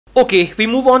Okay, we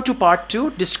move on to part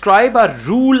 2. Describe a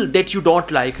rule that you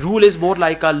don't like. Rule is more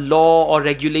like a law or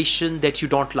regulation that you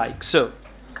don't like. So,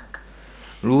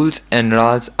 Rules and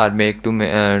laws are made to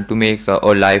make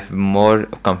our life more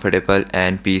comfortable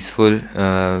and peaceful.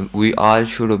 We all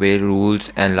should obey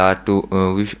rules and law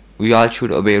to we all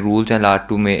should obey rules and law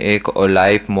to make our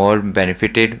life more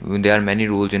benefited. There are many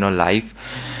rules in our life,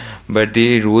 but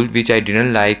the rule which I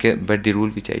didn't like, I and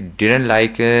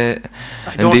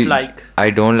don't the like. I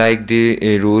don't like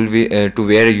the rule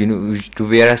to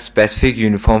wear a specific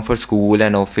uniform for school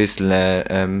and office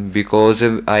because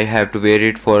I have to wear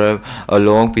it for a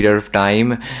long period of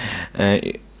time,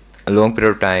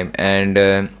 and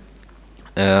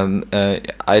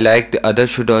I like the others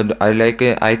should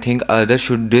I think others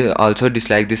should also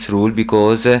dislike this rule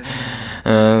because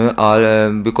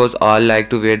all like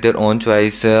to wear their own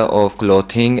choice of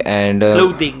clothing and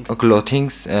Clothing.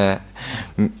 clothings.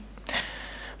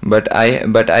 But I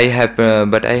have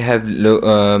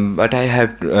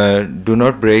do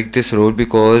not break this rule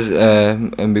because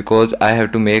I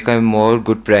have to make a more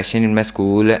good impression in my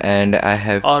school, and I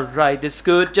have. Alright, that's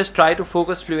good. Just try to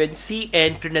focus fluency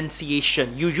and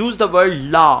pronunciation. You use the word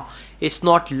la. It's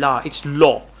not la, it's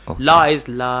law. La Okay. is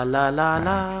la la la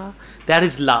la. That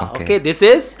is la. Okay, Okay. this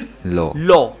is Law.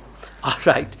 law.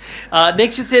 Alright.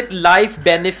 Next, you said life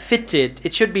benefited.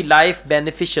 It should be life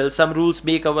beneficial. Some rules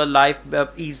make our life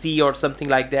easy or something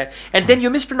like that. And then you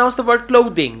mispronounced the word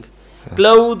clothing.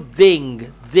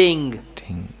 Clothing. Thing.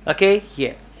 Thing. Okay,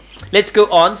 yeah. Let's go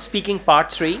on. Speaking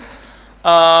part 3.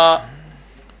 Uh,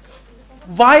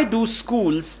 why do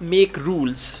schools make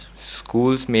rules?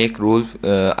 Schools make rules.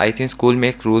 I think school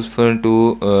make rules for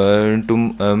to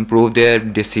improve their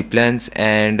disciplines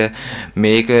and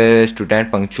make student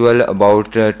punctual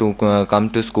about to come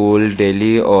to school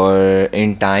daily or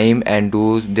in time and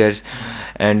do their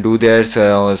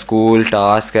school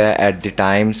task at the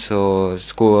time. So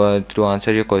school to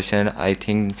answer your question, I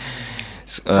think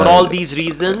For all these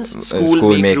reasons, school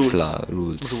school make makes rules.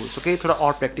 rules. Rules. Okay, थोड़ा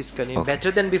और practice करें. Okay.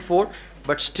 Better than before,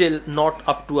 but still not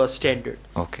up to a standard.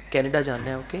 Okay. Canada जाना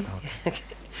है, okay?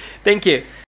 Thank you.